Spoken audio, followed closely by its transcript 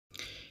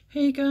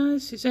Hey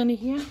guys, it's Annie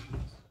here.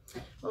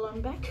 Well, I'm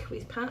back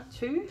with part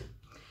 2.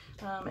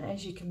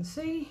 As you can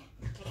see,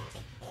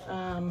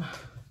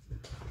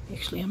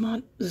 actually I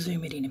might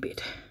zoom it in a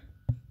bit.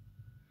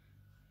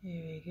 There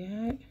we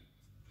go.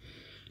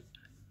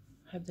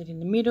 Have that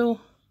in the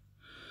middle.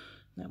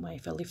 That way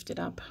if I lift it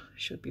up,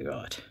 should be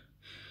right.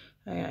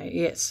 Okay,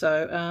 yeah,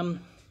 so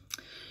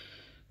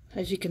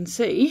as you can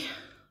see,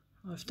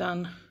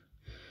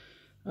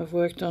 I've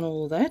worked on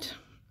all that,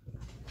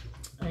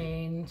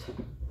 and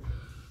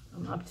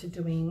I'm up to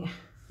doing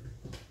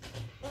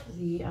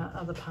the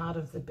other part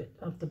of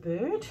the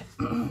bird.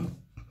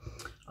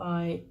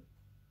 I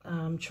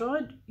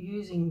tried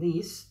using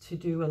this to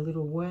do a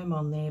little worm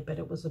on there, but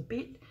it was a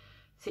bit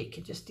thick.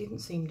 It just didn't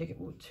seem to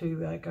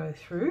go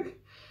through,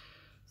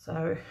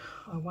 so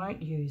I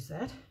won't use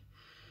that.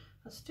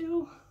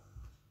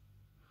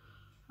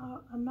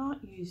 I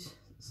might use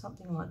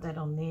something like that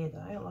on there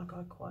though. Like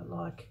I quite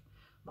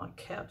might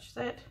couch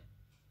that.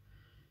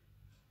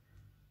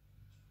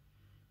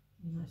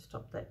 You know,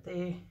 stop that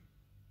there.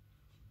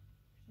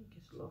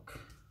 Just look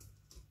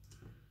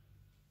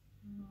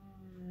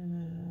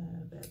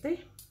about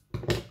there,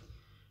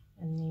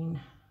 and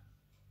then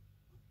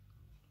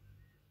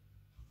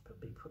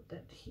probably put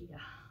that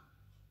here,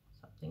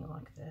 something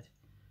like that,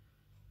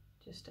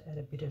 just to add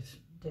a bit of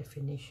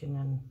definition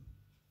and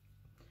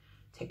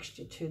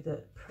texture to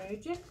the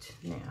project.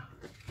 Now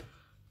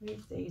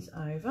move these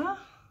over.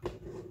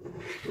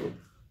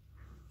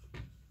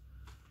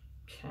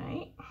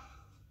 Okay.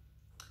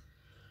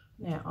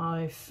 Now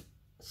I've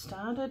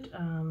started,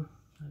 I'll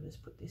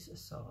just put this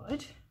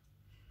aside.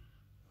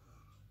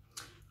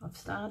 I've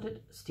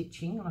started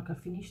stitching, like I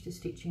finished the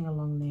stitching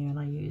along there and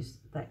I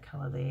used that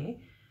colour there,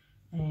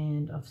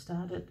 and I've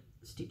started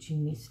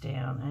stitching this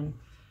down, and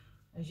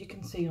as you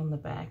can see on the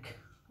back,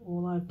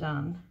 all I've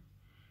done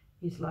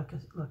is like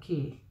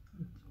here,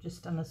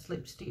 just done a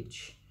slip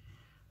stitch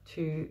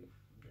to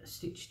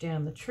stitch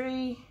down the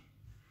tree,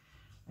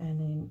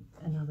 and then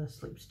another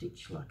slip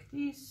stitch like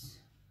this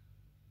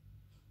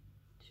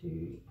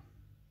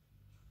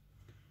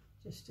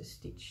just to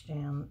stitch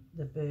down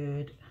the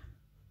bird.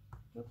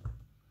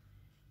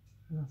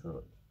 And I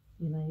thought,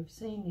 you know, you've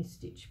seen this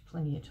stitch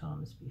plenty of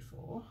times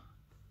before.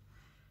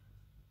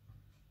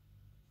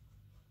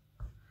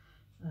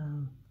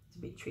 It's a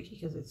bit tricky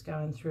because it's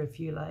going through a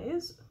few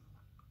layers,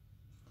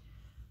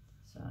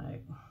 so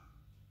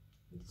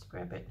just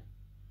grab it,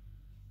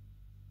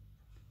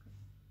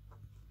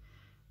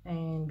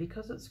 and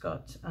because it's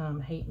got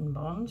heat and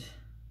bond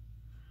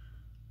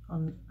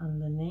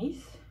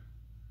underneath,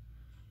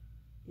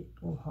 it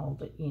will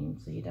hold it in,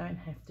 so you don't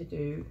have to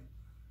do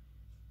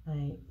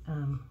a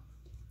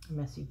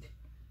massive,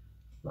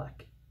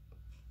 like,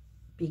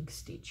 big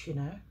stitch, you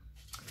know.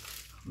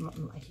 I'm not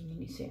making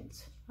any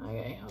sense.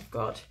 Okay,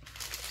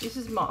 this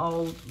is my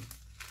old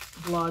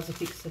Blizer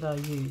fix that I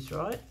use,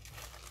 right?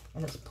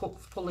 And it's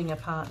pulling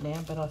apart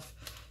now, but I've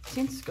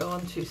since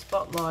gone to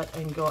Spotlight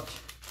and got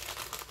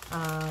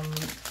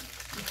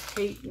this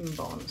heat and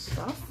bond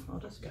stuff. I'll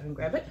just go and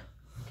grab it.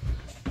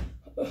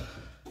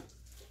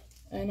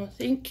 And I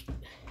think,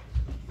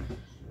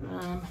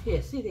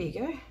 yeah, see, there you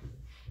go,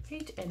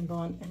 heat and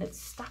bond, and it's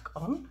stuck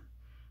on,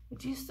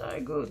 which is so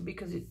good,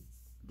 because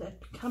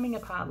that coming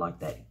apart like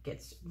that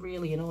gets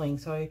really annoying.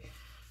 So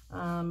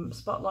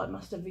Spotlight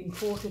must have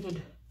imported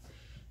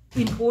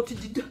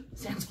it,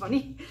 sounds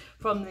funny,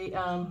 from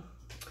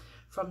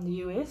the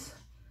US,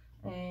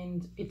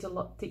 and it's a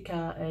lot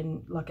thicker,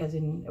 and like, as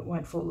in, it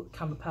won't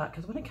come apart,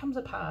 because when it comes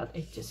apart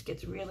it just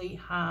gets really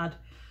hard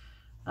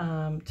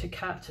to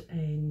cut,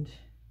 and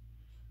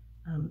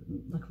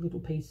like little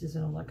pieces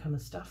and all that kind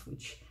of stuff,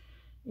 which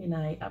in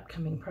a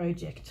upcoming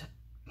project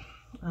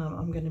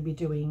I'm going to be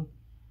doing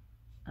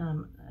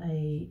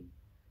a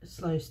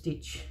slow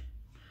stitch.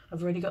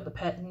 I've already got the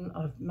pattern,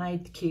 I've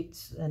made the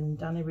kits and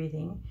done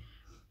everything,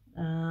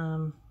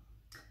 a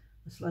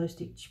slow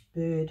stitch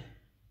bird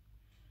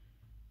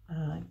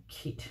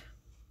kit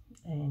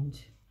and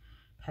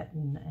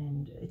pattern,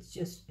 and it's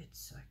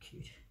so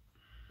cute.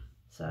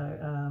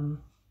 So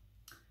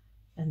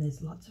and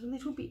there's lots of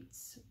little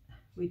bits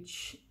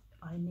which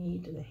I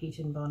need the heat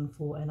and bond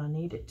for, and I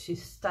need it to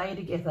stay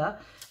together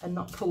and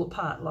not pull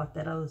apart like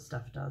that other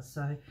stuff does.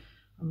 So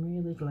I'm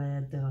really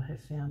glad that I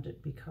have found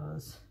it,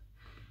 because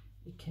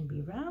it can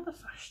be rather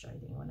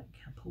frustrating when it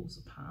pulls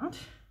apart.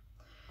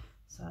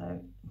 So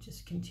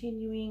just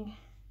continuing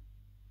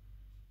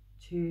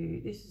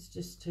to, this is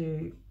just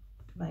to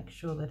make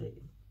sure that it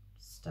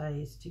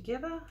stays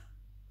together,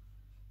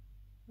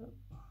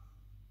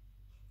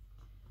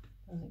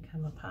 doesn't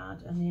come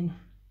apart. And then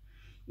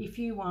if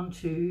you want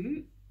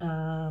to,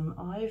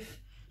 I've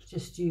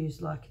just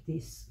used like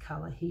this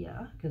colour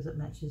here because it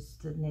matches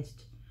the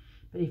nest,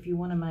 but if you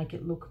want to make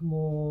it look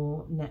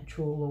more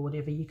natural or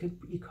whatever, you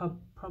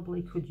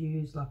probably could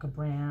use like a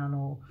brown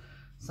or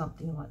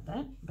something like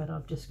that, but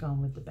I've just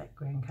gone with the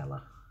background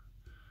colour.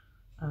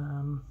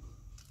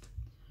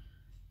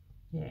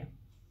 Yeah,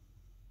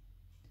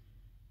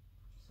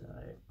 so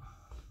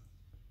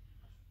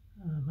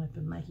I hope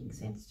I'm making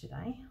sense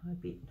today. I'm a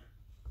bit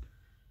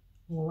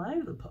all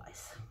over the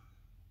place.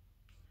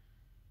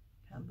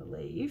 Can't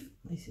believe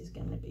this is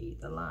going to be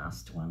the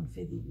last one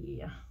for the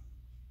year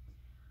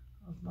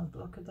of my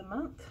block of the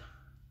month.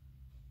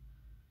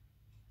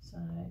 So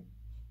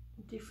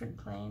different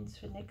plans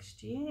for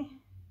next year.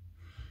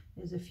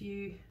 There's a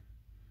few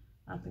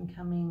up and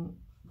coming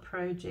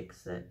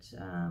projects that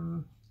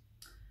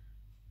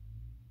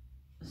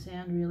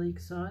sound really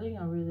exciting.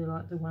 I really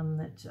like the one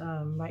that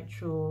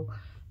Rachel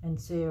and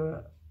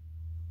Sarah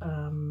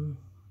from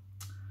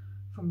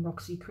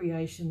Roxy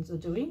Creations are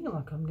doing.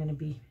 Like, I'm going to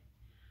be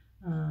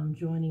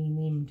joining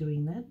them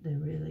doing that. They're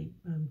really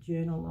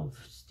journal of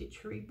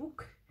stitchery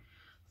book.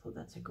 I thought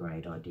that's a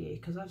great idea,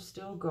 because I've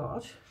still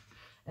got,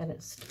 and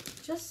it's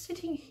just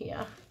sitting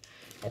here,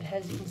 it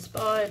has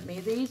inspired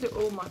me. These are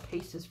all my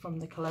pieces from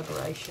the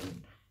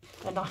collaboration,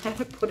 and I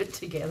haven't put it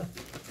together.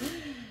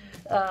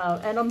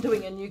 And I'm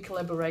doing a new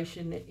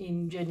collaboration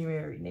in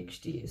January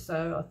next year,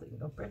 so I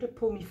think I'll better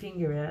pull my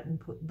finger out and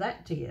put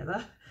that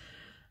together.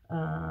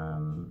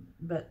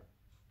 But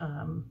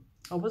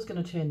I was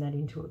going to turn that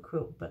into a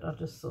quilt, but I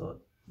just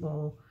thought,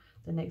 well,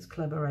 the next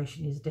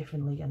collaboration is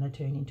definitely going to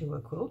turn into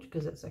a quilt,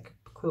 because it's a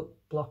quilt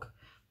block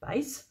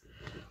base.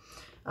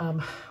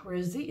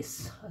 Whereas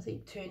this, I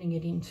think turning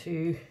it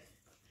into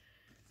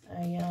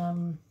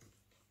a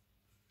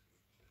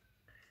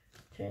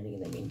turning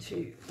them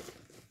into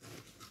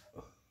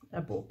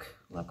a book,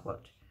 like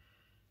what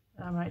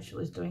Rachel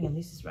is doing, and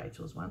this is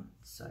Rachel's one.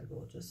 It's so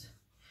gorgeous.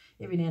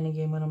 Every now and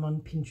again when I'm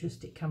on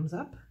Pinterest it comes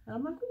up and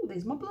I'm like, oh,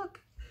 there's my block.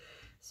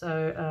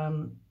 So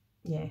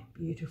yeah,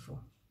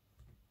 beautiful,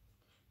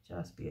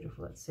 just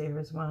beautiful. That's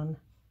Sarah's one,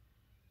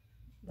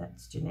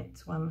 that's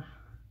Jeanette's one.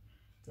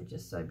 They're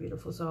just so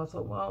beautiful. So I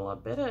thought, well, I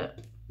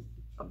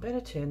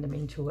better turn them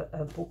into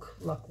a book,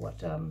 like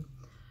what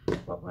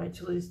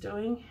Rachel is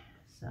doing.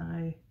 So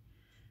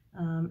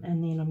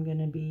and then I'm going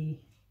to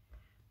be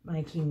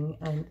making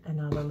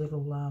another little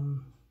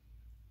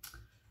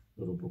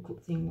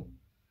booklet thing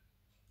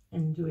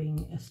and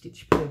doing a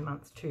stitch per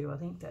month too. I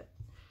think that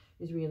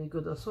is really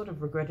good. I sort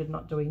of regretted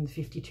not doing the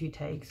 52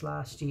 tags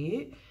last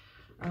year.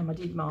 I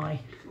did my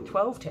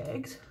 12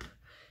 tags.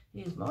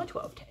 Here's my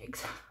 12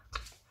 tags.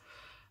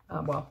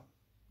 Well,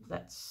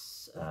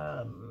 that's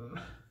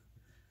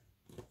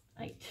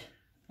 8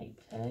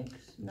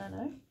 tags.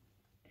 No,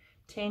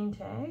 10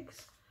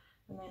 tags.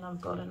 And then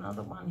I've got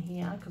another one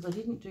here, because I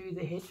didn't do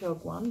the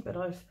hedgehog one, but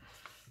I've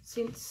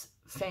since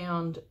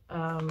found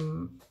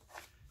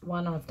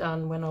one I've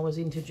done when I was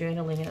into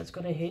journaling, and it's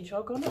got a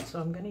hedgehog on it,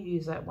 so I'm going to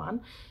use that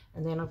one.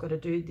 And then I've got to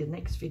do the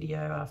next video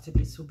after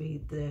this will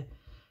be the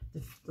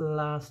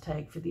last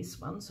tag for this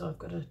one, so I've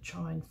got to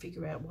try and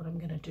figure out what I'm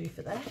going to do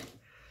for that.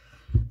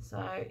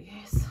 So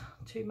yes,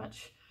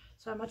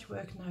 so much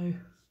work,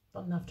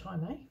 not enough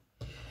time,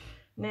 eh?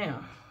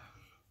 Now,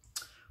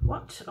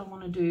 what I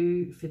want to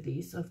do for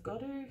this, I've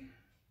got to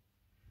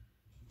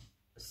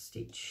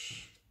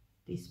stitch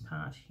this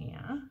part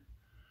here.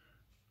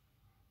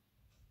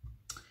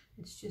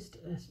 It's just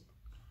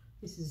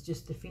this is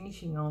just the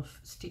finishing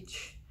off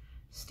stitch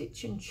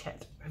and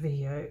chat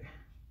video.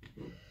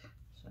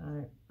 So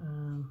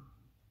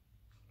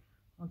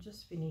I'll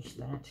just finish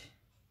that,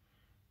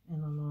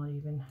 and I might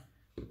even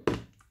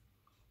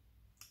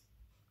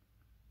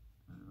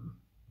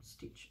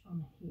stitch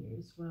on here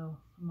as well.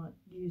 I might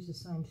use the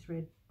same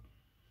thread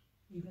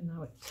even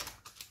though it's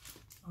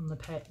on the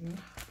pattern.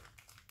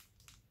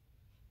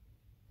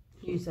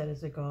 Use that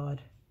as a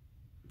guide.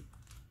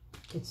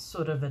 It's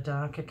sort of a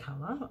darker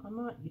colour.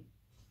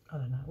 I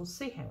don't know, we'll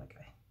see how we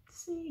go.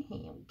 See,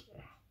 here we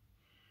go.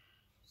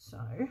 So,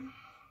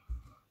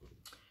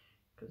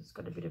 because it's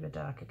got a bit of a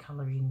darker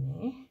colour in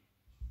there.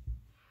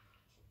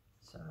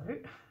 So,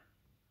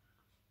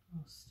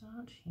 I'll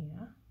start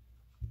here.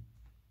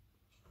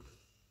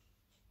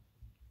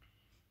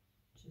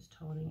 Just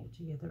holding it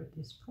together at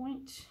this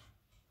point.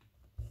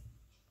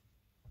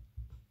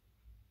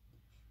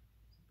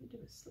 It's a bit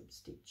of a slip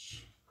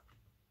stitch.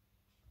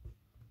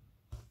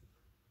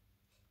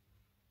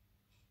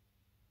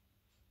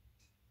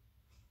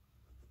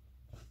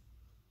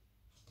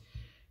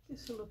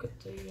 Just a look at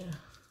the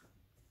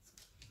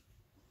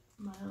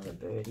my other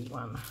birdie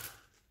one.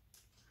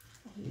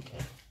 Here we go.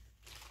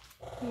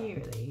 Here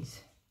are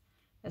these.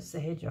 That's the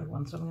hedgehog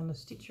one, so I'm going to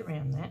stitch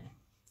around that.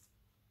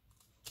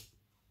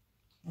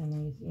 And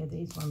these, yeah,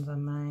 these ones are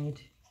made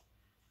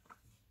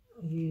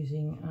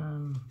using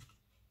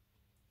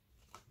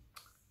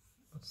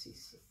what's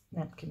this?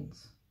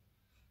 Napkins.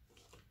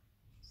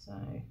 So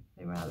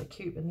they're rather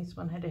cute, and this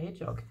one had a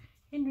hedgehog.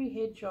 Henry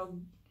Hedgehog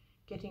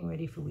getting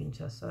ready for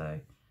winter, so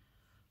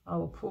I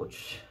will put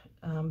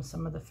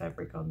some of the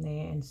fabric on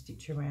there and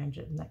stitch around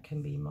it, and that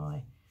can be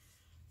my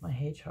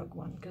hedgehog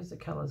one, because the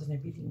colours and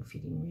everything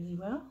fit in really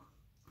well.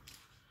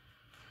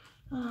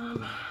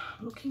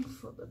 Looking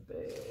for the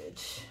bird.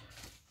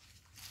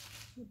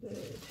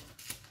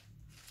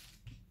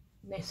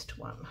 Nest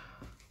one.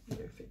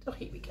 Oh,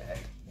 here we go.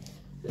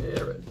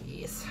 There it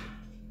is.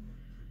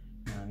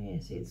 Yeah,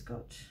 see, it's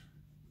got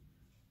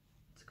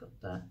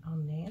that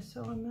on there,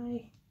 so I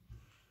may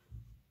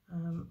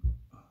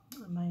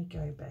I may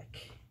go back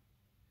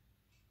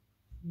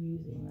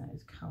using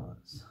those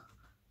colours.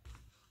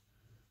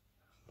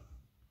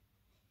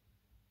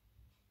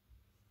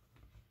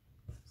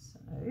 So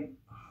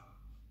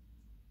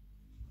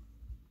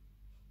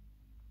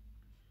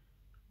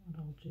what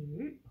I'll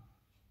do,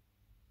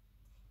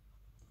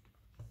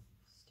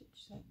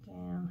 stitch that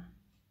down,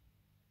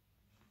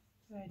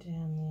 go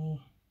down there,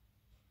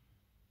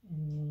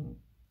 and then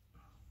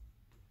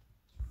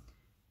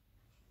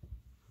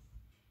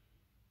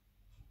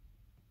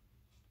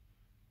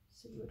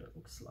see what it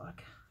looks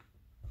like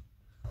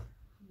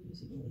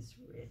using this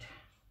red,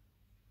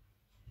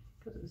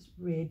 because it's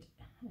red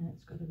and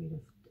it's got a bit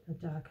of a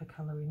darker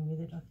colouring with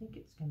it. I think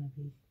it's going to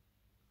be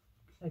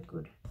a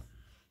good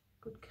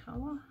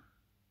colour.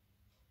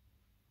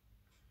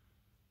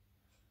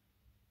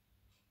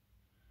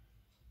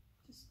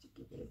 Just to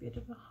give it a bit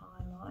of a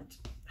highlight.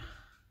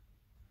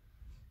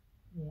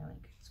 Yeah, I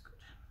think it's good.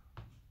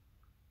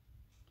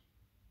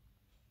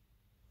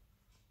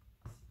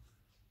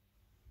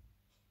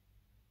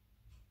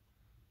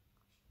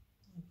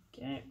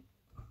 Okay.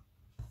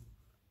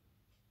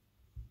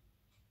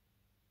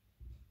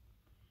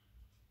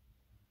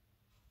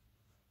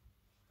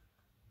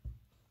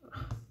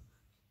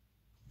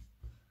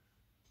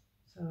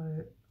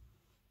 So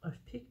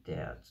I've picked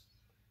out,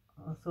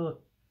 I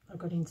thought I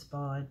got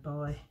inspired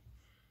by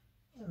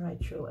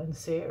Rachel and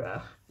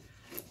Sarah,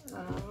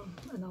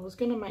 and I was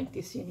going to make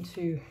this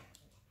into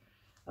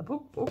a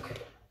book.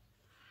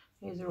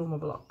 These are all my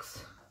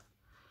blocks,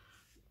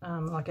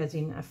 like as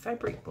in a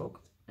fabric book,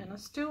 and I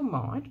still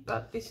might,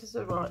 but this is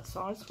the right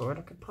size for it.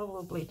 I could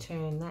probably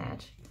turn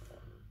that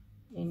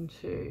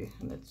into,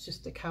 and it's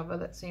just a cover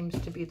that seems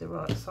to be the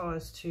right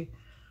size to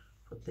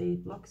put the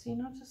blocks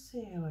in. I'll just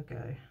see how I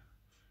go.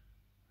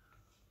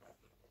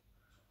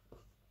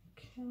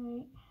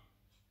 Okay,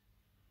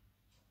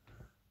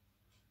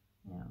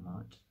 now I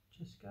might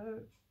just go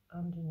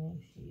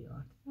underneath here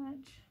like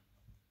that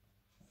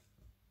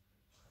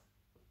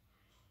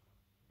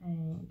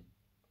and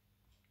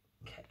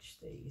catch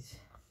these.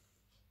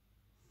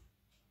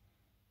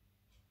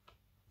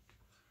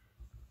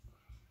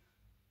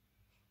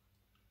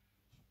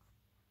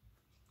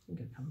 I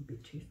think I've come a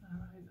bit too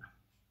far over.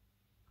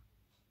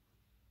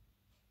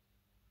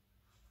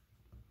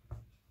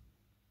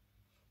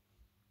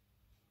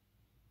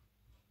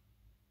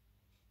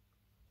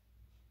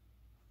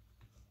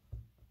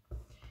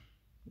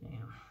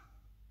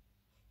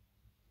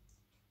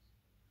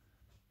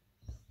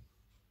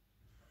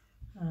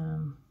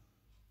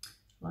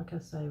 Like I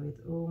say,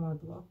 with all my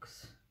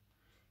blocks,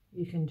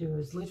 you can do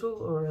as little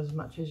or as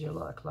much as you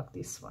like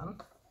this one.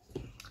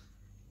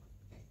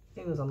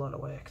 It was a lot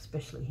of work,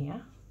 especially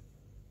here,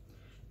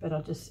 but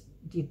I just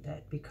did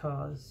that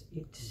because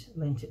it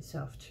lent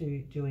itself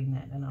to doing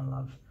that, and I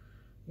love,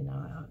 you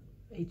know,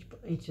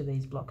 each of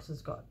these blocks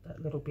has got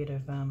that little bit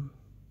of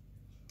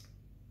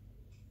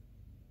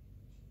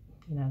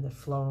you know, the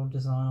floral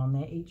design on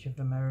there. Each of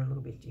them are a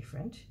little bit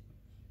different.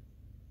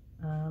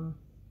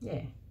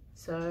 Yeah,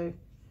 so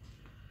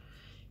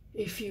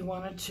if you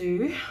wanted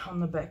to, on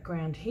the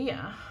background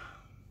here,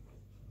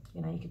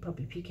 you know, you could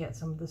probably pick out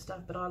some of the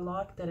stuff, but I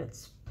like that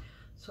it's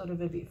sort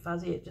of a bit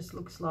fuzzy. It just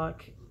looks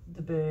like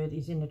the bird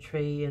is in a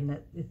tree and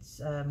that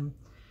it's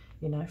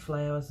you know,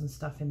 flowers and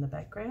stuff in the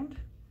background,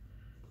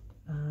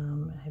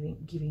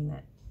 giving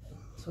that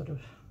sort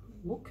of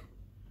look.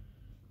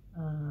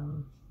 Okay,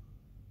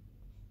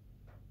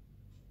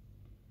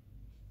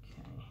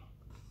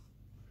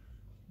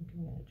 I think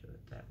I'm going to do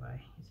it that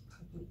way. It's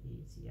probably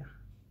easier.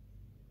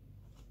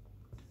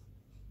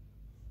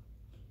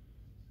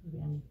 So we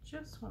only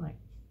just want to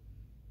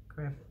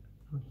grab it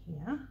on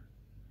here.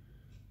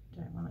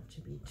 Don't want it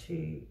to be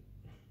too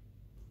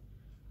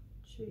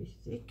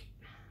thick.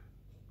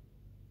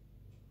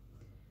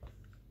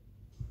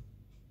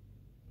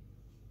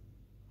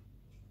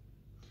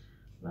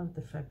 Love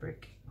the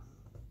fabric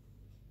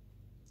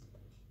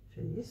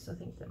for this. I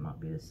think that might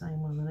be the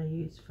same one that I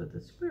used for the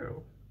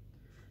squirrel,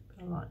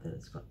 but I like that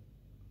it's got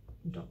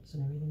dots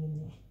and everything in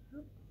there.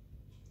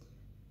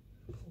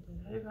 Pull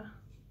that over.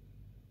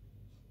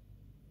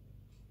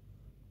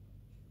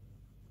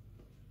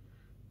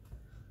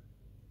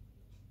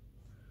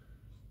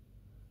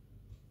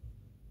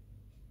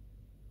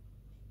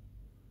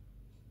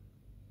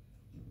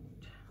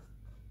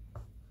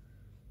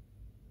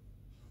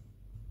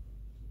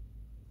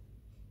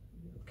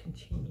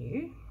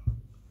 Continue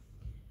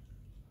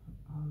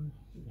on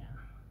here.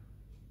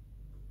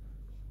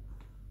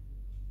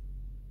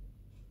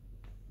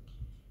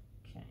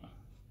 Okay,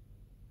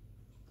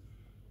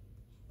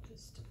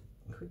 just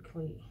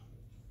quickly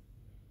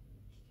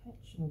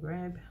catch and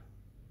grab.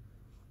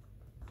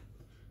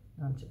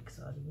 I'm too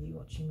excited you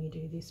watching me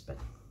do this, but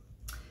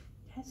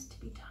it has to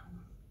be done.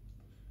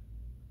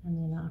 And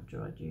then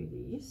after I do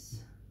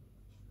this,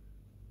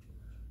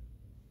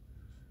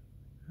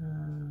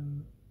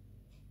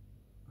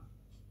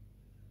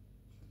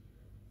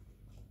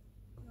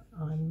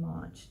 I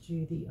might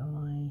do the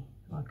eye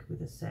like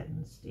with a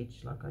satin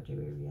stitch like I do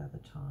every other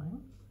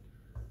time.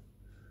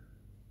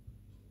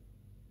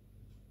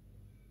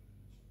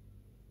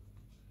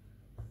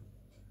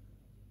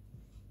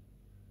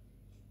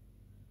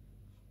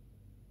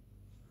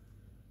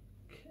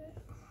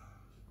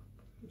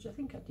 which I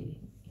think I did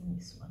in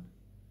this one.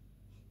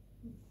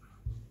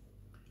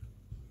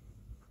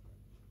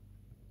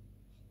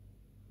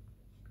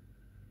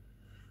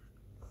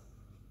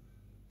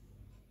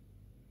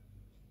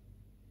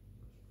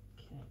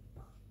 Okay.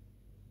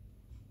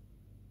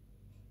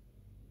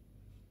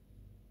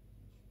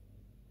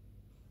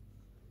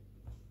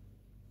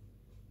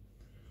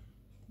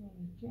 There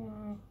we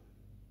go.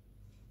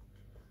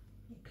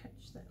 I'll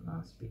catch that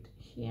last bit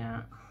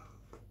here.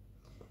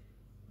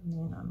 And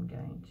then I'm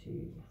going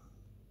to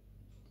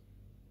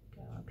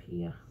go up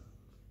here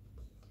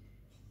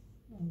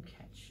and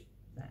catch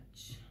that.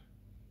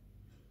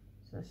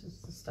 So this is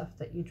the stuff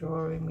that you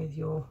draw in with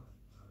your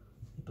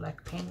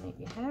black pen that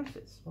you have.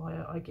 That's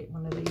why I get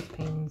one of these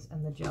pens,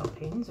 and the gel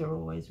pens are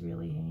always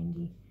really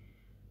handy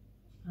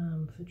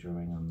for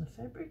drawing on the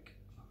fabric.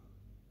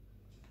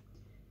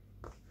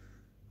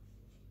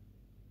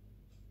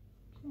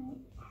 Okay.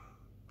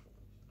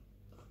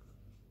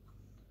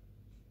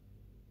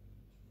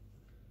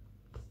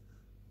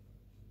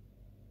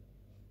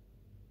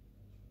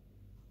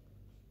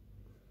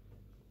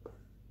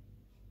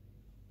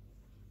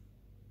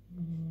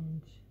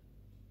 And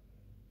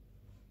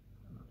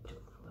I might do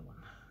another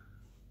one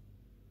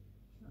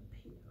up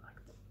here like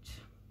that.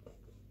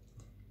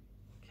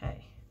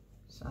 Okay,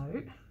 so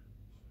I'm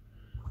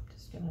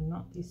just going to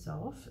knot this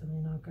off, and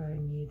then I'll go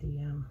near the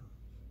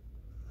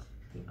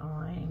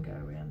eye and go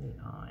around the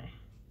eye.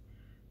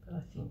 But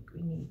I think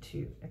we need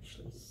to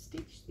actually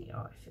stitch the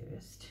eye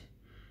first,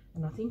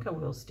 and I think I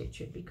will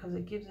stitch it because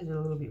it gives it a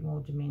little bit more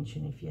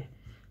dimension. If you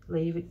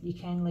leave it, you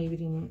can leave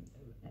it in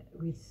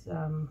with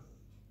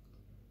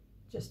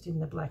just in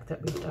the black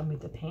that we've done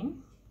with the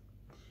pen,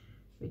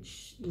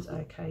 which is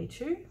okay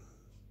too.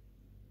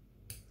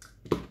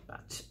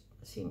 But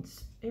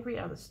since every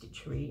other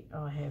stitchery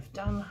I have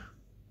done,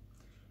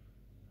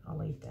 I'll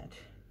leave that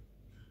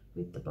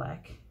with the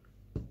black.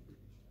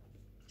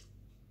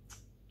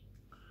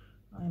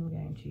 I'm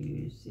going to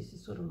use, this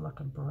is sort of like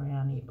a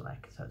browny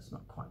black, so it's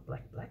not quite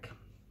black.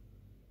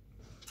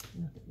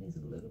 And I think there's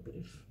a little bit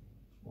of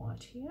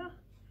white here.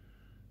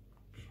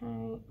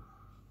 Okay.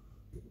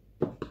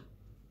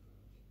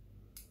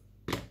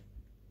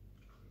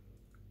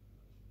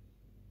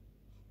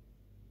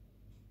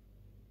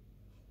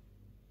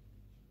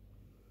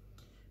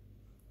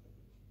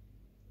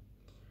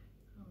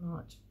 I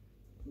might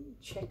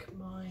check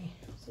my,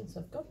 since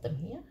I've got them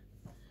here,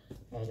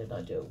 how did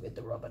I do it with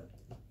the robin?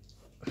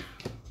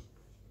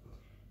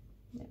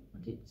 Yep, I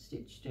did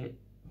stitched it.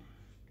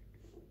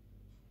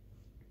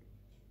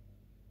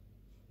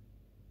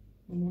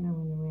 And then I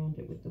went around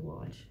it with the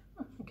white.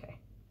 Oh, okay.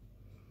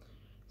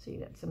 See,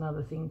 that's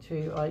another thing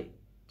too. I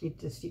did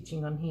the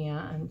stitching on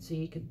here, and so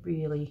you could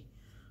really,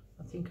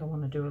 I think I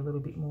want to do a little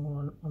bit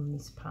more on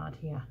this part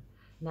here.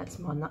 And that's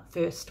my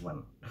first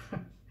one.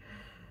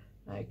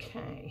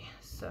 Okay,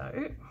 so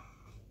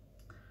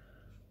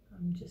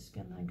I'm just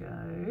gonna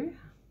go,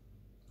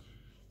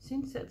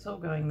 since that's all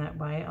going that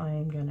way, I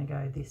am gonna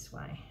go this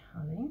way,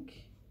 I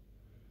think.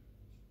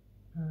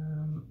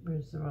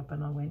 Whereas the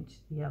robin, I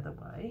went the other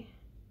way.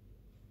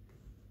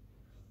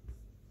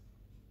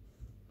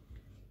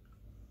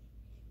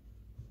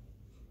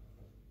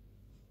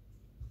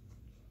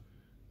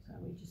 So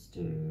we just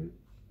do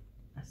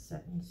a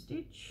satin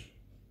stitch,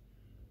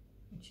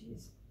 which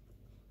is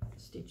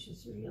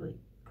stitches really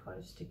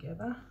close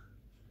together,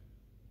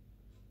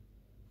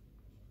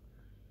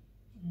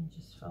 and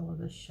just follow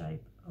the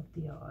shape of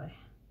the eye.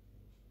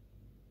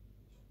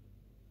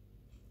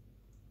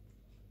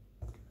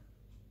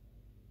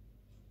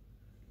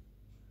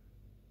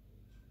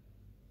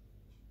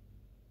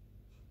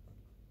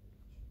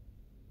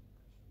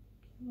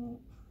 Okay.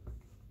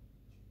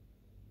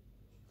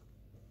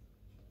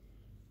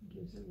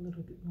 Gives it a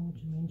little bit more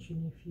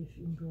dimension if you've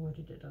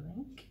embroidered it, I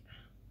think.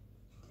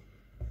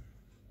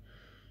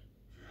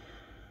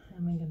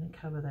 And we're going to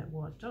cover that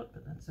white dot,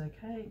 but that's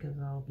okay because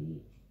I'll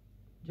be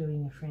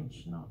doing a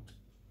French knot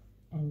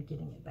and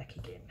getting it back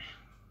again.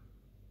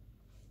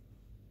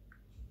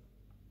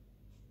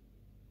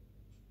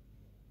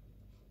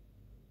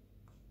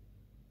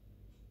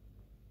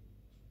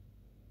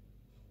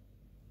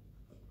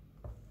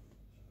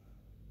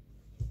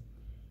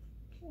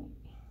 Okay,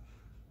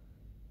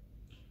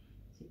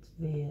 so it's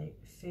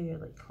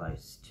fairly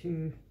close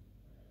to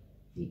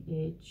the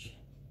edge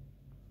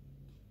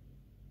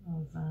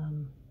of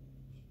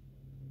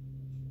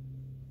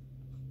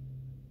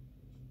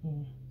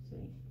yeah, see,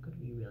 got to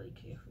be really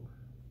careful.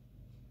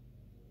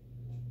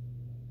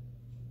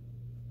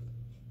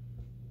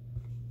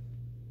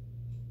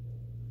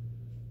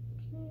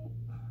 Okay.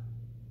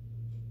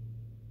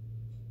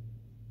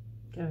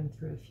 Going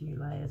through a few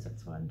layers,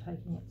 that's why I'm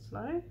taking it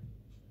slow.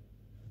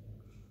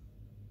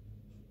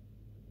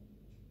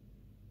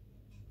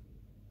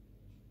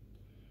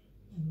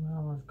 And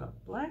while I've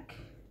got black,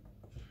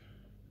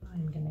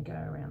 I'm going to go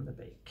around the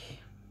beak.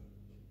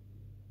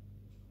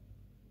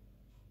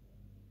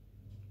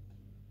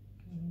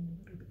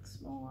 A little bit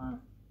smaller,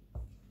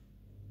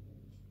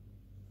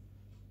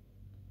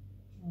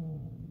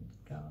 and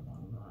go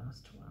along the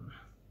last one.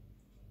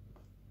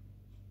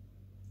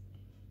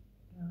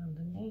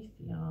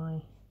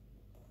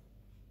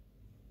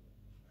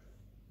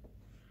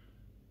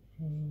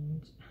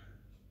 and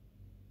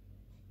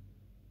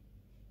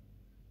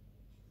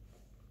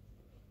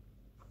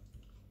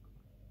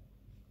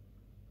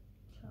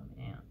come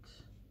out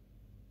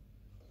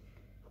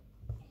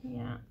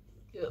here.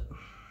 Yep.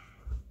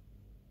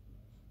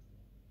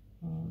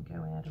 And go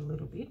out a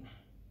little bit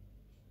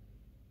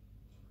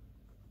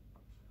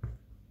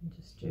and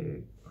just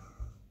do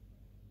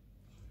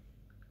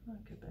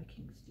like a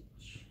backing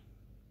stitch.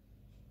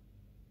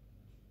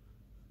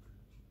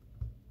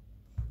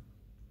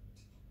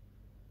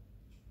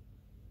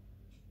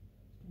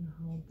 And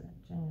hold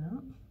that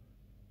down.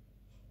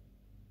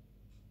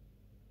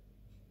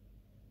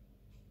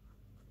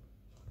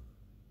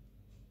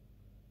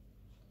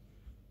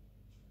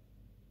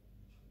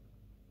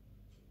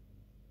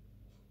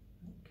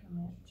 And come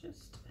out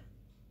just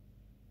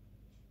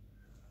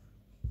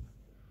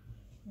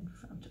in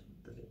front of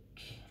the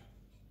beak.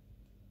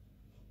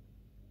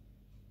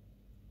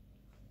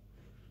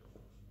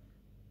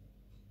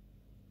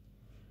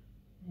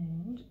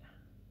 And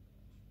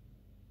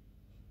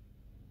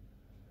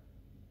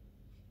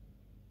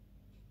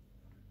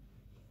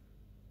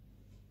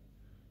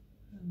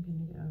I'm going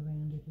to go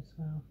around it as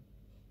well.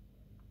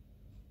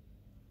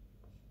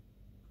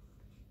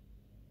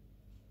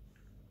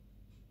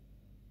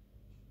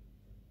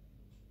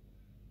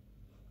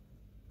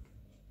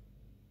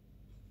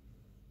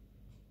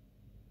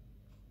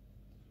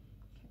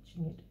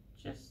 Catching it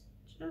just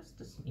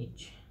a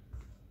smidge.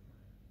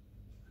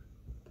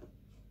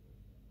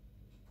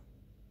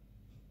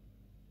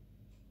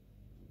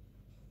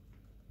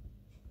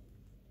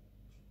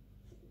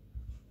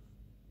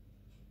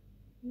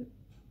 Yep.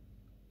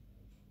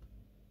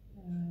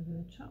 Go over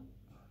the top.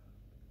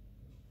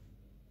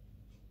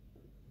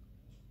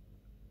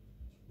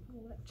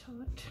 Pull that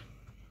tight.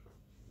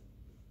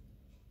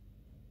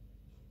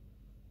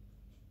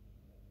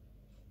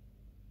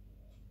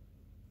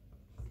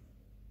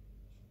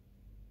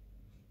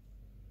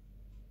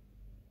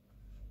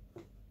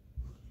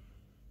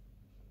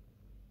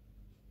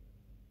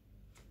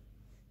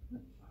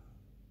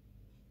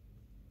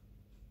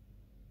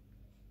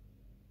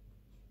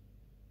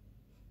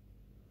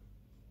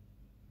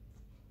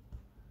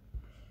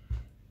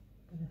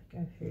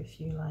 Go through a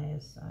few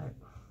layers, so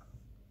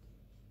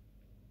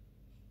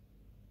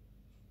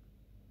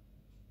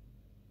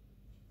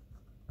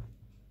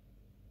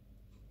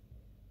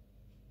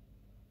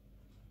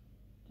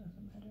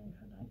doesn't matter if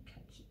I don't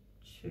catch it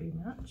too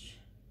much.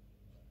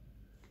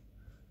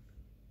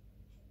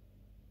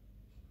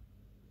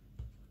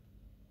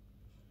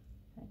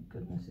 Thank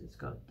goodness it's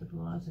got the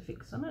Eliza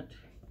fix on it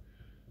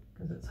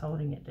because it's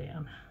holding it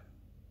down.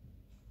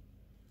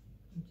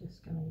 I'm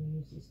just going to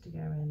use this to go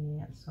around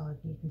the outside.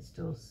 You can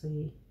still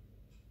see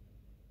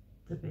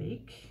the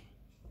beak.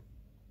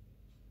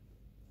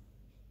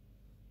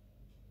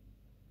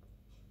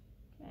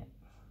 Okay.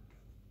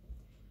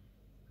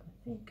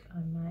 I think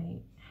I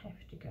may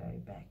have to go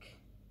back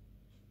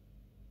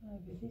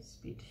over this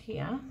bit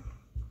here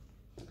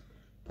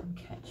and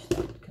catch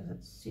that because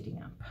it's sitting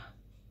up.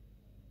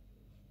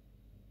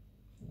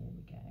 There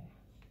we go.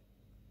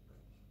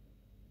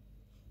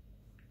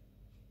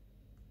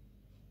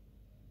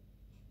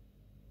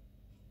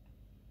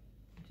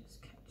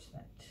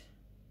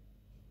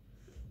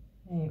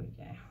 There we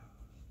go.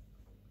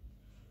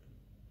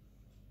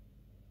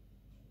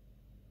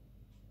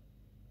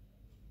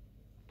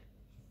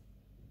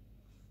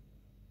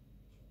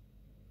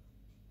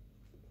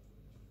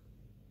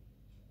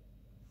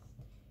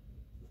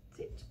 That's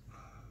it.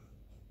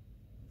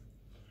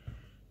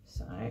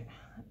 So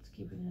let's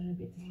give it a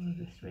bit more of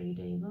a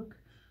 3D look. I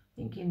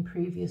think in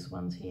previous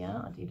ones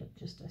here I did it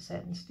just a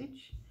satin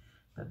stitch,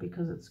 but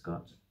because it's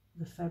got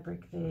the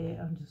fabric there,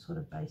 I'm just sort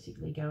of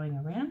basically going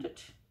around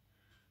it.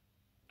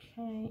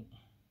 Okay,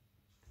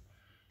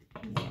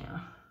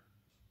 now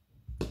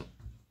I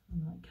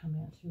might come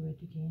out through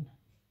it again.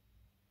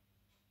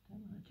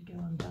 Don't want it to go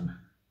undone.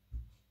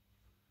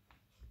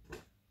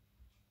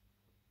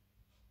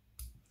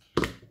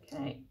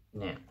 Okay,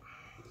 now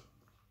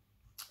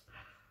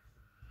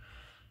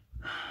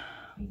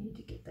we need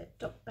to get that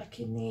dot back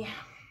in there.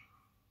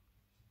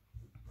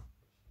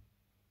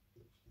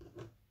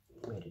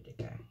 Where did it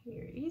go?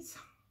 Here it is.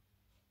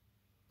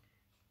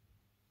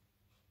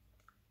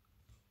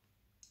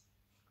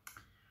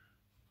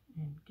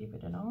 And give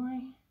it an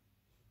eye.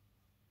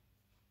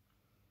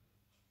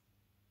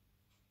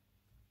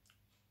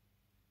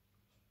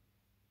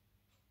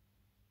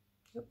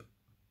 Yep.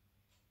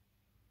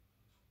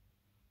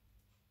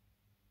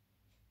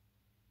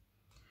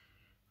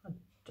 I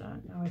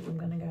don't know if I'm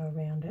going to go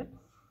around it.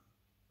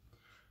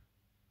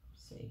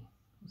 We'll see.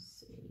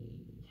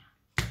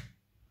 It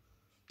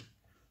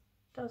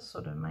does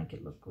sort of make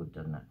it look good,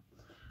 doesn't it?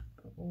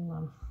 But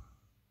we'll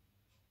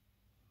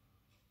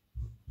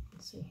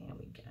see how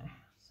we go.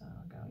 So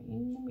I'll go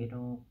in the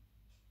middle.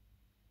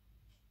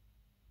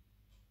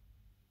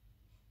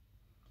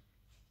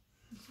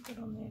 Just a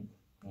bit on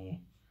there. Yeah,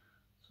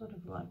 sort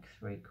of like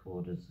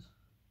 3/4,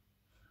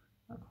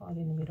 not quite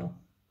in the middle.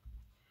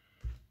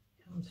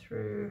 Come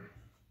through.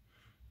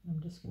 I'm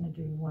just going to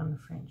do one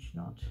French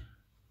knot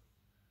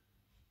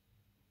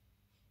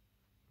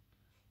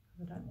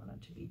I don't want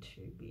it to be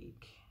too big.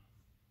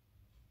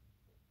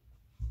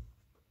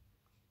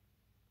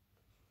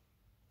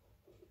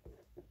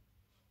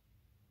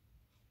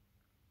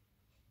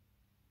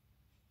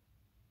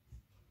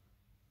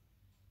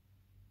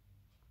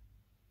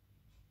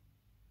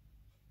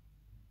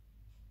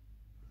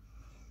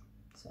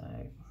 So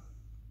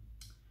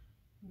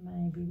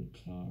maybe we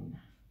can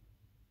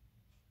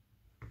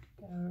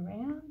go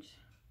around.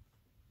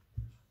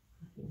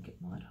 I think it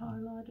might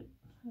highlight it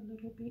a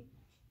little bit.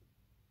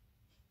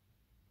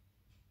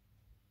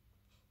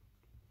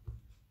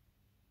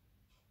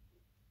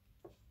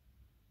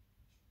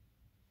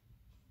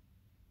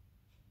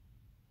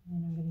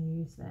 And I'm going to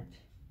use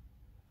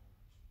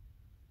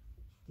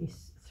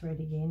this thread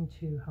again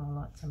to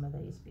highlight some of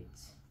these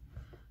bits.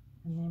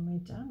 And then we're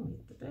done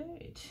with the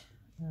bird.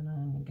 And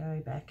I'm going to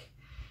go back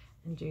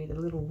and do the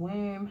little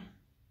worm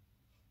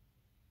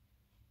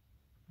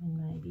and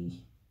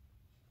maybe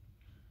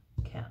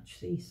couch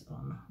this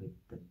on with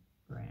the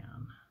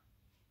brown.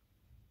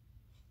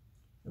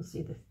 You'll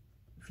see the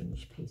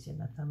finished piece in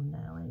the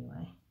thumbnail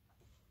anyway.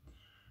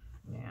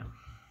 Now,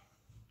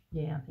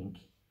 yeah, I think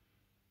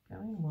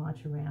going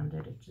white around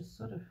it, it just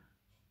sort of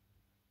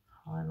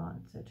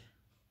highlights it.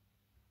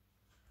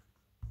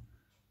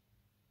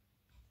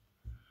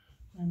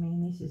 I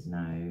mean, this is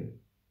no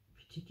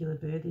particular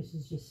bird, this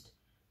is just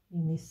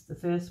in this, the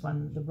first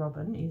one, the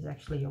robin, is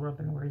actually a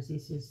robin, whereas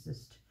this is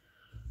just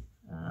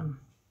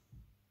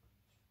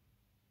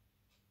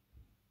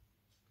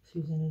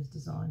Susanna's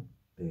design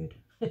bird.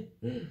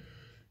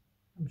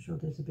 I'm sure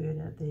there's a bird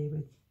out there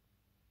with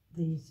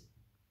these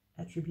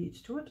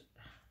attributes to it.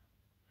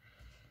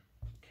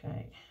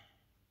 Okay.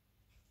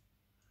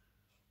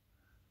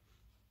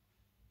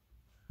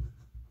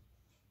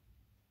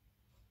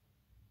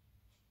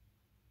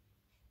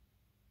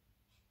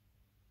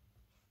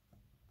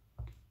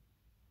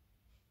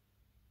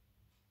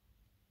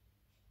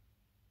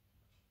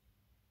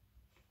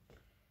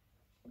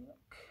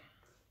 Look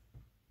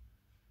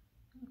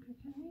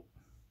okay.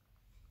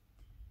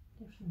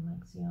 Definitely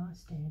makes the eye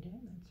stand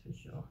out, that's for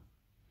sure.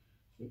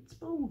 It's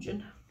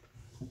bulging.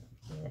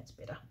 Yeah, that's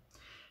better.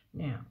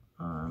 Now,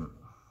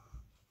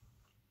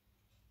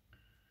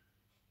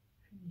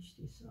 finish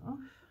this off.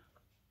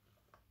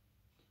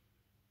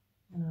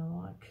 And I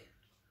like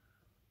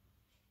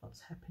what's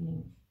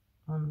happening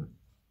on,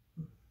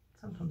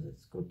 sometimes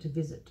it's good to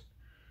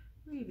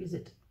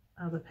revisit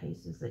other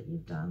pieces that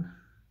you've done.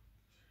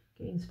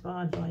 Get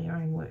inspired by your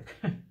own work.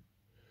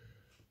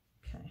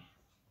 Okay.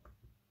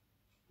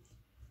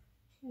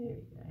 There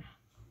we go.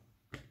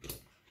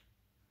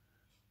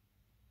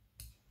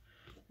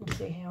 And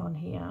see how on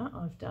here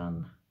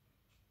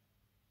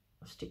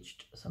I've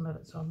stitched some of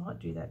it, so I might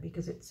do that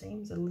because it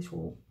seems a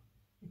little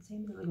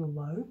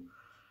low.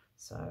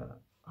 So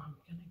I'm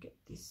going to get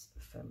this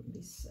from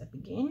this up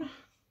again.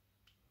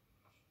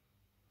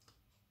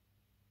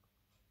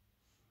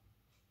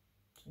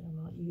 So I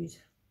might use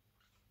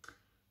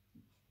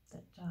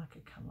that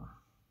darker colour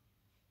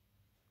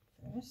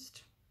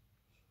first.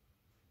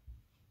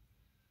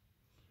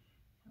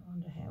 I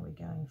wonder how we're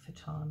going for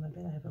time. I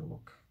better have a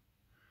look.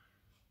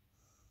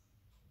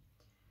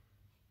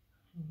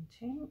 And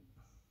 10.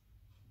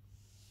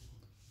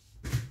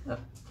 Oh.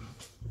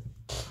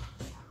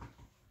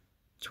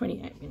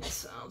 28 minutes,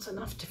 so it's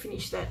enough to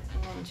finish that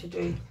and then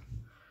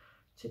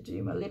to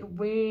do my little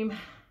worm.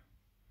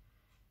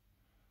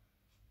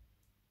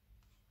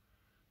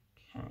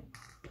 Okay.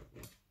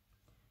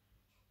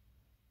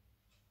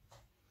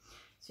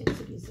 Since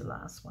it is the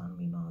last one,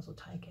 we might as well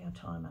take our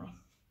time, eh?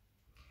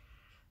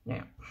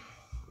 Now,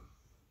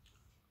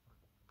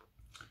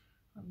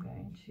 I'm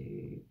going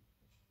to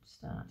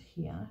start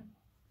here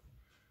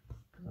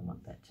because I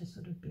want that to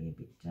sort of be a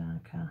bit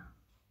darker.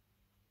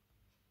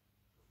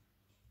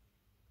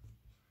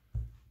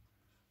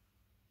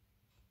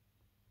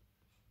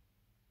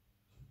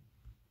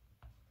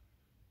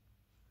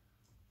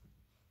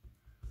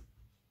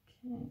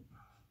 Okay,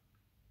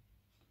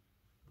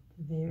 it's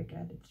a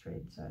variegated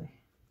thread, so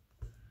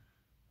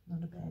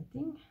not a bad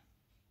thing.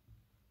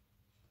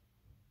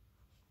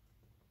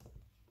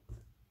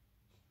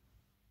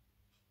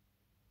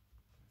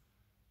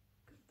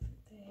 Got that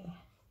there,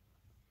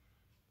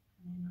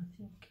 and then I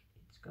think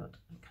it's got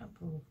a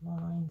couple of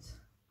lines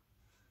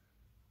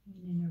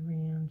in and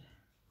around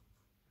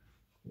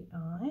the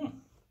eye.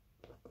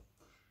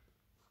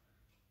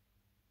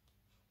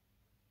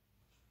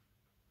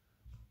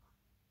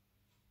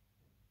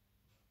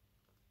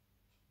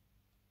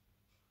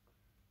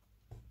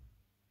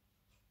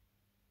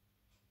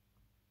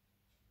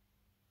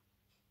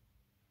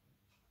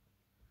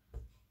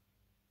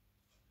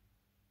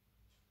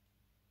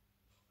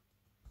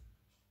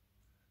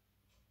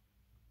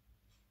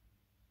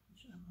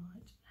 Which I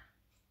might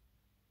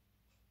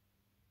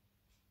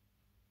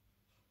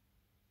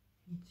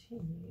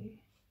continue.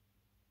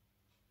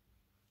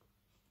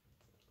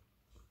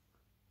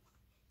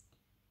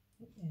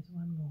 There's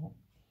one more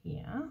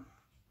here.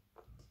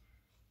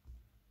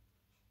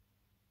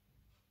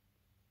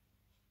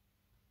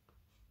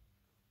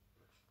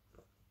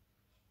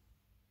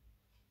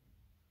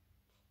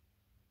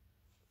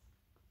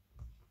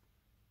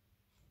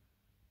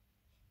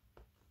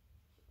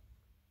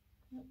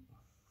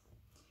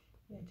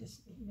 Yeah,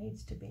 just it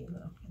needs to be a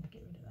little, I'm going to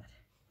get rid of that.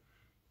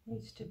 It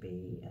needs to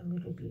be a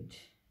little bit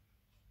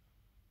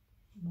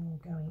more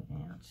going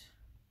out.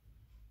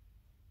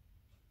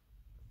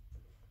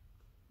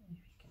 There we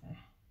go.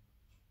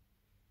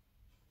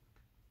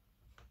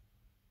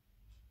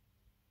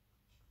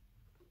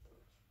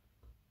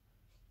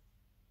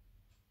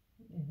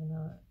 There's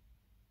another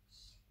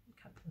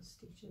couple of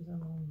stitches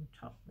along the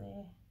top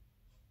there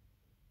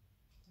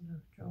that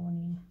I've drawn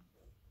in.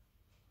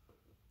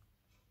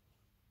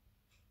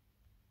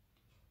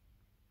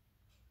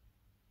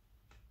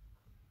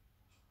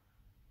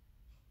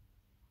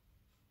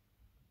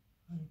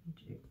 I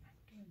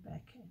can go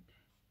back and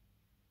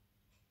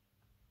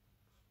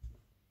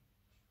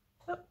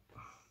oh.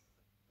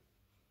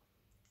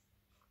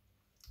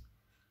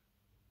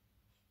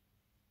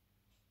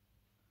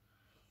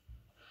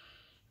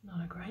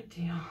 Not a great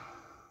deal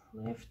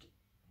left.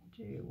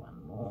 Do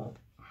one more.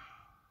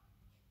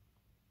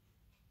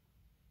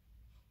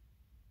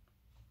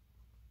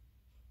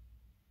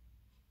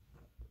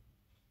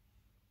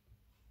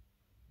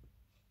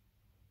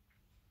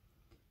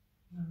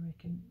 I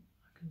reckon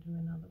I can do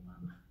another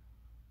one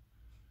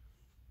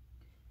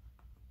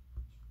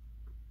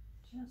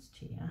just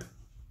here,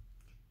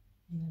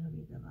 and that'll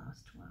be the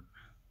last one.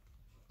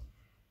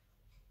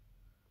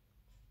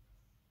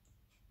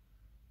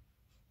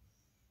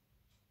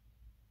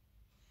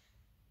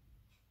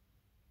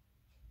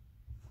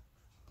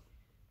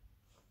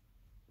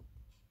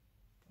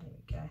 There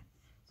we go.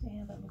 See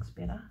how that looks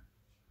better?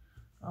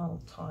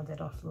 I'll tie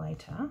that off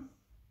later,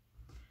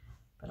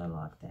 but I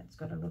like that. It's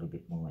got a little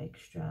bit more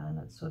extra and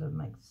it sort of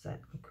makes that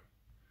look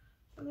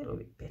a little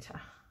bit better.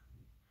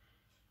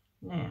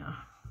 Now,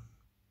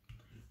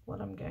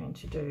 what I'm going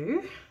to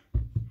do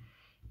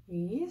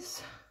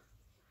is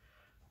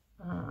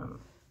I've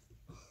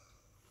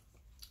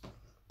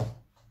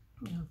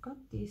got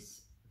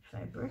this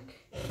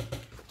fabric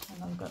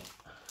and I've got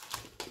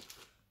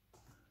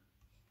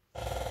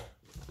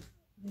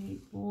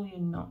the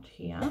bullion knot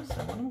here. So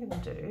what I'm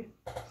going to do,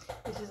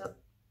 this is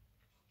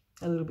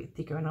a little bit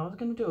thicker, and I was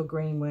going to do a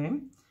green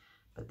worm,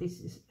 but this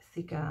is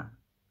thicker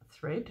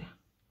thread,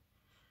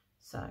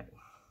 so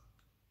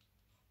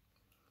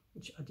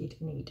which I did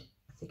need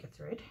a thicker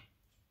thread.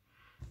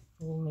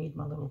 I will need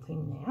my little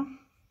thing now.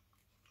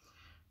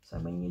 So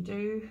when you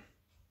do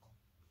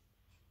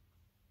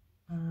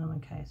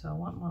okay, so I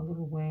want my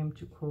little worm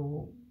to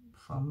crawl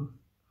from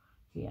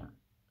here,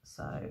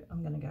 so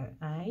I'm going to go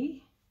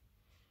A,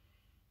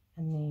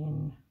 and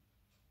then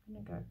I'm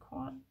going to go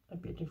quite a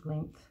bit of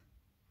length,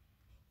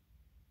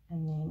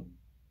 and then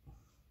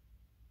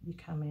you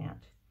come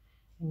out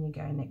and you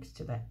go next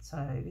to that.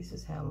 So this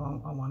is how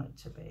long I want it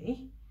to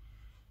be.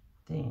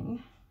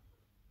 Then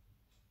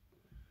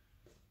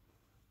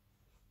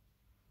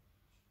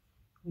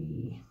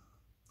we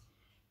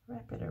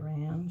wrap it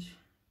around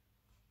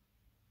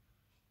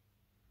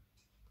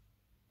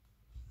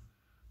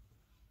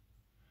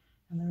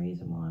and the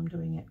reason why I'm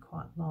doing it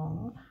quite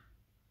long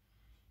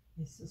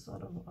is to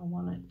sort of, I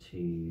want it to,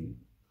 you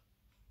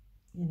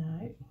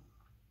know,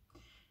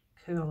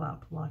 curl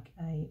up like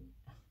a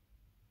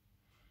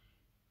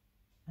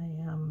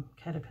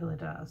caterpillar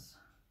does.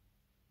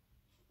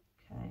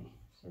 Okay,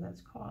 so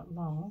that's quite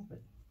long,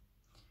 but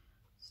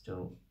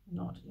still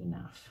not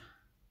enough.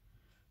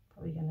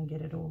 Probably going to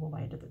get it all the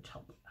way to the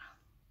top.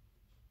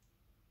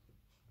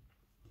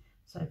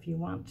 So if you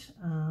want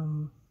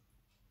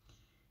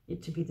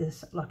it to be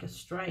this like a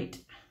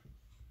straight,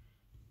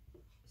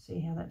 see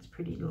how that's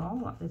pretty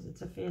long, like this,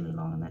 it's a fairly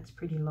long and that's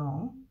pretty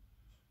long,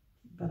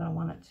 but I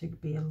want it to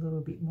be a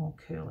little bit more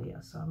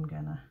curlier, so I'm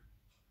going to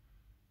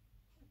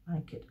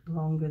make it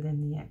longer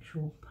than the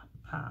actual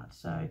part.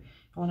 So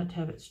if I wanted to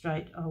have it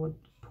straight, I would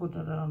put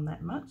it on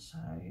that much. So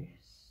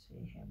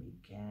see how we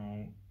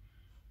go.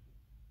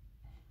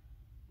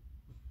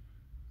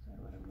 So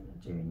what I'm going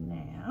to do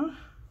now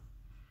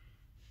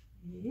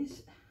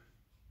is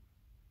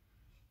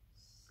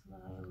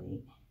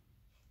slowly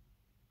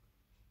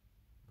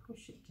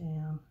push it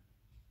down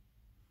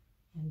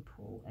and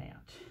pull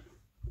out.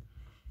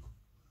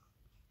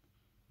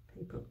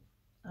 People,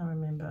 I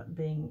remember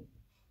being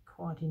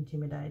quite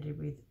intimidated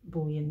with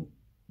bullion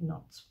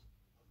knots,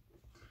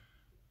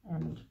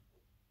 and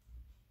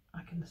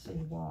I can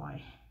see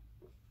why,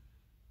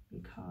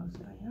 because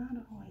they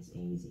aren't always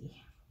easy.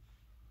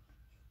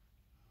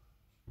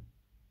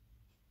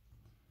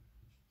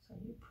 So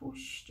you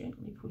push,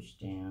 gently push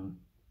down,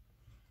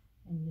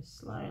 and you're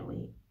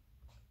slowly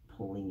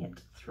pulling it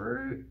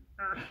through,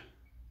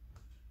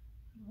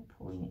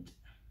 pulling it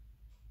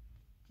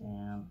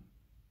down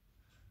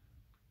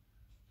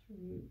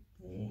through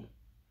there.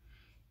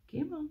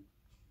 Come on.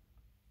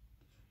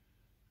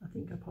 I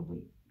think I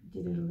probably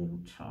did it a little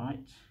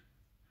tight,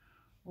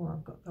 or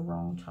I've got the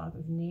wrong type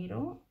of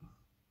needle.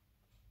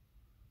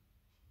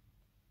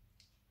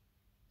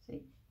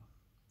 See,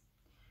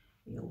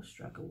 we all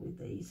struggle with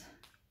these.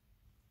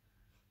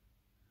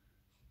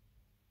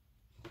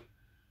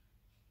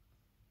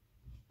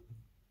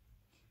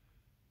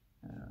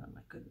 Oh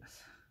my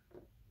goodness.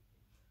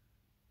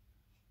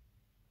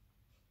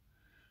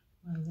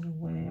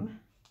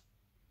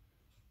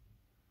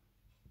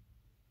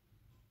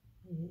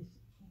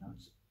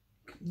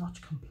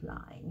 not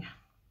complying.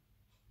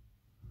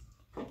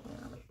 There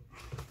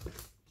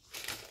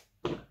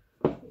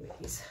it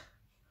is.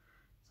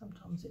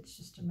 Sometimes it's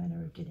just a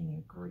matter of getting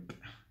a grip.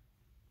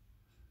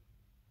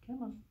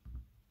 Come on.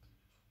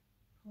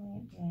 Pulling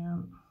it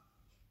down.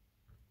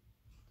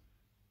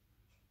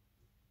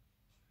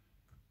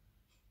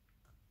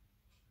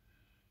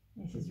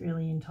 This is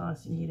really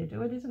enticing you to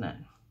do it, isn't it?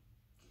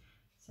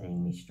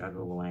 Seeing me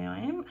struggle the way I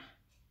am.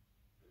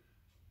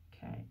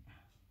 Okay.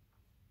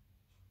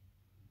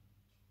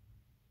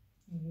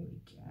 There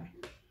we go.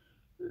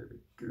 There we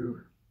go.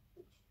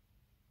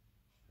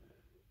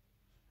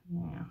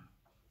 Now,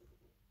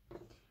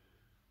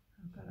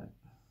 I've got it.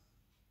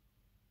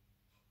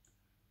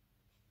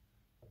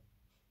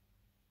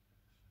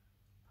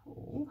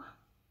 Pull.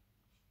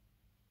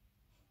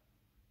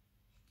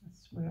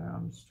 That's where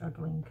I'm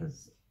struggling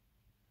because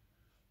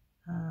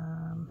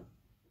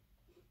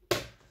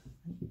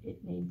it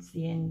needs,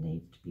 the end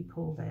needs to be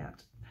pulled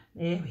out.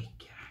 There we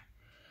go.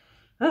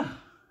 Oh,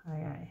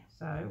 okay,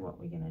 so what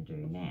we're going to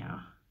do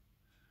now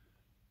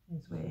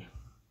is where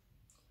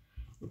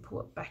you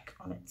pull it back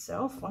on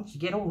itself once you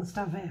get all the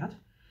stuff out,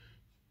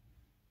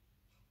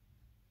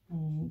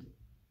 and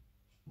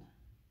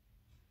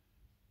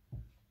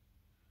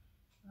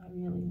I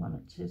really want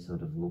it to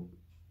sort of look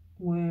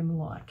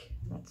worm-like.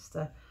 That's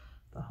the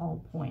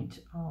whole point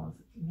of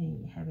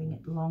me having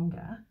it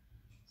longer.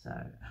 So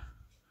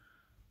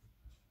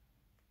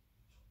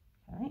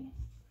okay,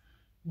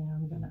 now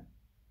I'm going to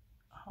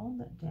hold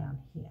that down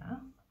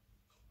here,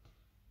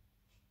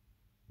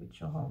 which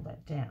will hold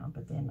that down,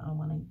 but then I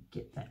want to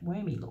get that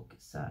wormy look,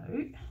 so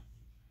I'm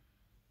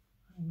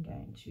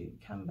going to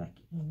come back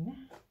in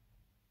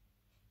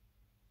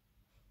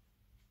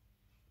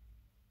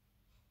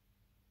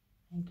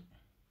and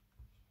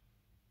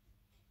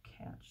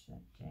couch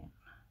that down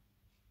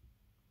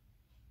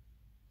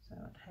so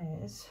it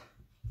has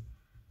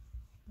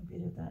a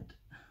bit of that.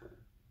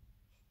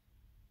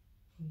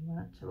 You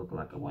want it to look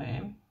like a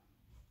worm,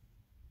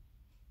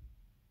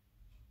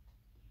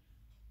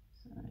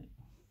 so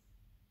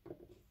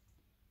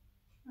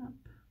up,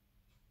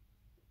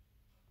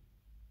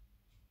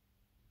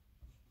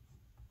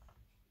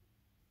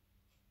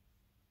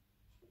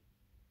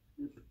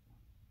 oop.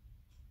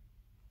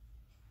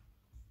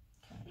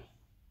 Okay,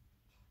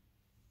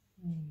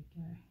 there we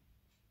go.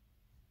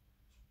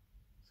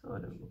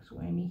 Sort of looks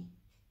wormy.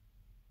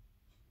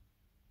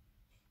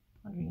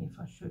 Wondering if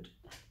I should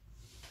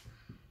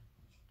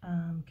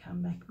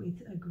come back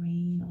with a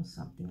green or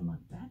something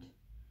like that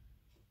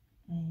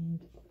and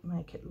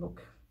make it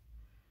look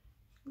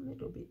a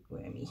little bit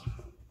wormy.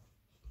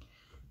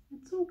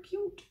 It's all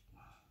cute.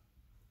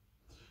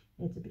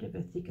 It's a bit of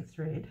a thicker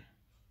thread,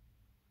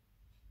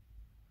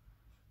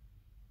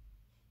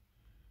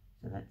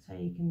 so that's how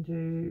you can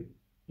do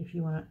if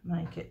you want to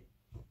make it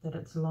that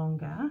it's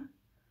longer.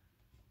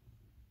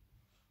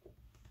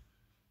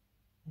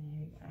 There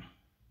you go.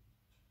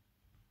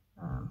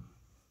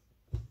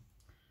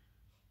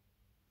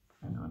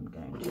 And I'm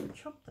going to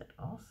chop that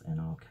off,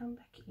 and I'll come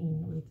back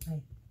in with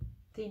a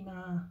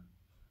thinner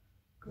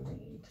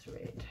green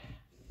thread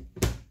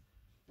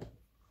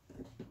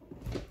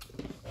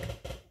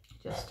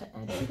just to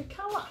add a bit of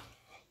colour.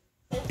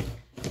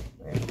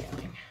 Where are we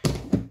going?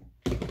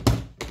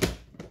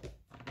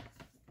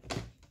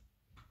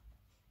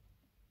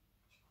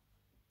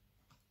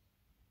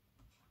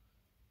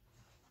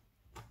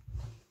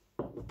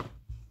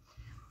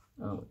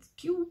 Oh, it's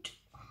cute.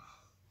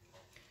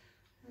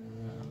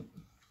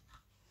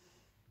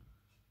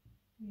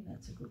 Yeah,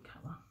 that's a good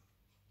colour.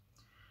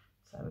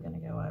 So we're going to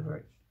go over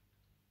it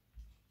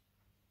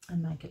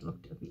and make it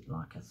look a bit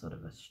like a sort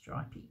of a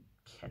stripy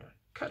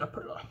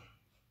caterpillar.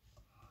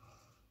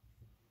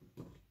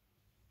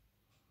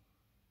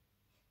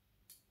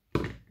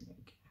 There we go.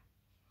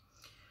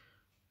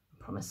 I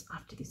promise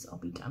after this I'll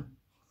be done.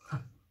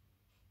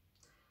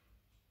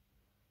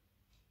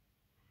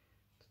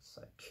 It's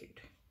so cute.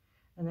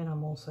 And then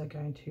I'm also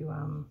going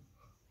to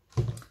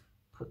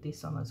put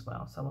this on as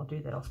well, so I'll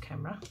do that off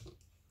camera.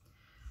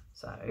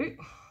 So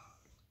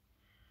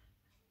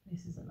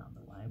this is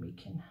another way we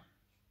can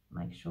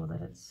make sure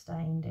that it's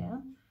staying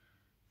down.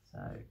 So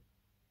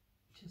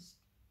just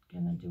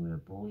gonna do a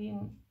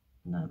bullion,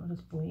 no, not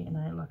a bullion,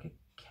 like a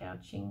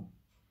couching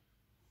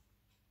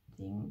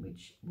thing,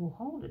 which will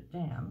hold it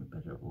down,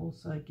 but it'll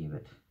also give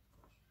it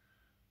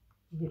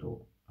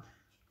little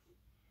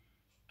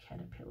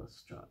caterpillar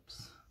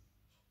stripes.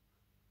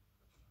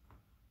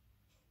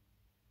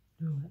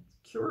 Oh, that's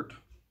cute.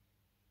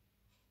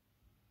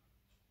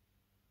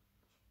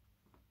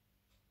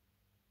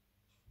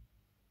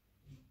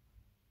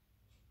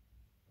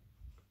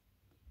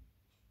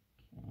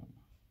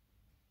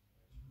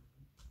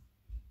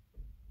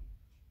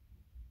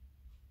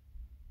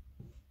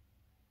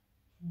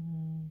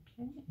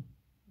 Okay,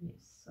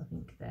 yes, I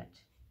think that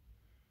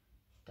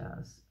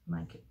does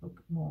make it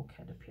look more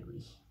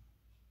caterpillar-y.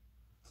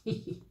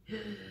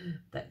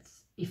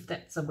 That's, if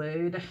that's a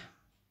word.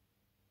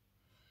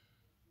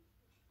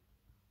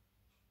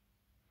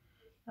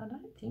 I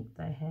don't think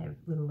they have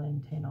little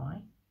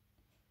antennae.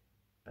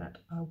 but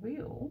I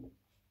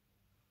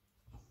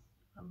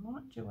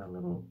might do a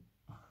little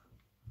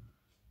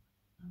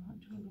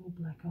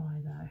black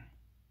eye though.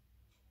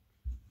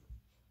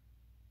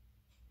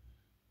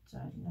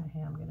 Don't know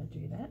how I'm going to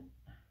do that.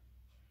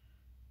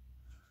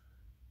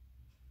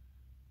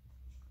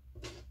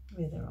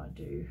 Whether I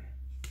do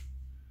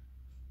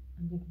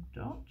a little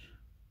dot.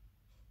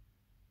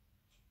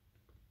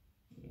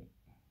 Yeah.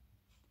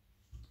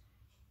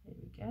 There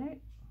we go.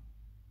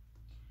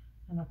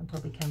 And I can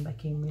probably come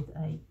back in with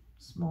a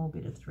small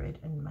bit of thread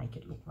and make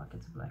it look like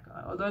it's a black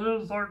eye. Oh, that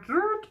is so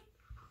cute!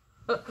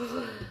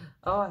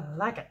 Oh, I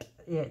like it.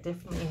 Yeah,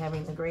 definitely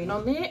having the green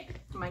on there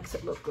makes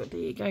it look good. There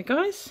you go,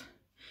 guys.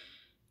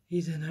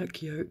 Isn't that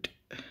cute?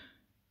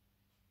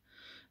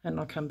 And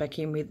I'll come back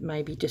in with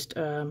maybe just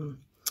a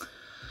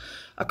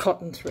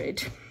cotton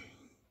thread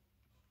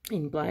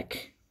in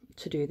black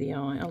to do the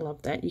eye. I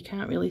love that. You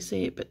can't really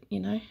see it, but you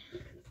know.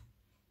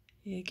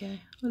 There you go.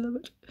 I love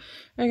it.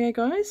 Okay,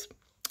 guys.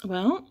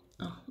 Well,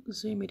 I'll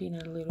zoom it in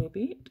a little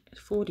bit.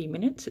 40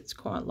 minutes. It's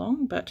quite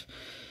long, but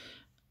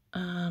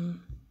I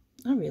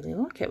really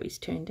like how he's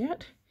turned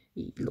out.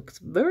 He looks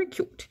very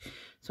cute.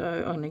 So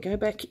I'm going to go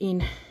back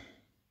in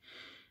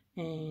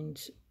and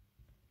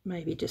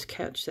maybe just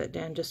couch that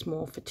down just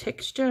more for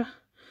texture,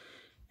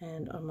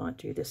 and I might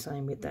do the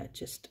same with that,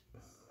 just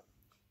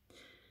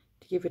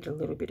to give it a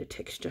little bit of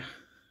texture.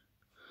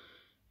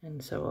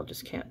 And so I'll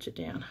just couch it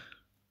down.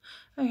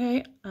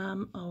 Okay,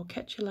 I'll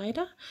catch you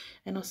later,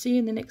 and I'll see you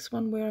in the next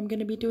one where I'm going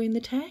to be doing the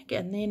tag,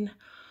 and then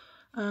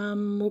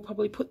we'll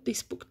probably put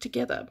this book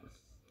together.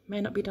 May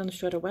not be done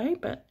straight away,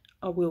 but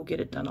I will get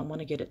it done. I want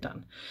to get it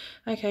done.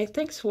 Okay,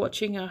 thanks for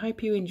watching. I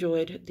hope you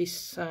enjoyed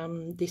this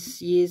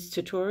this year's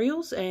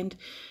tutorials and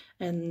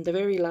the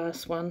very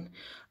last one.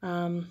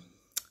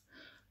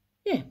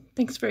 Yeah,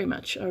 thanks very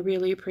much. I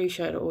really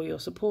appreciate all your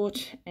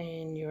support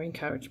and your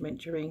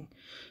encouragement during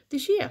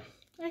this year.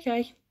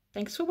 Okay,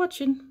 thanks for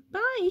watching.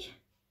 Bye.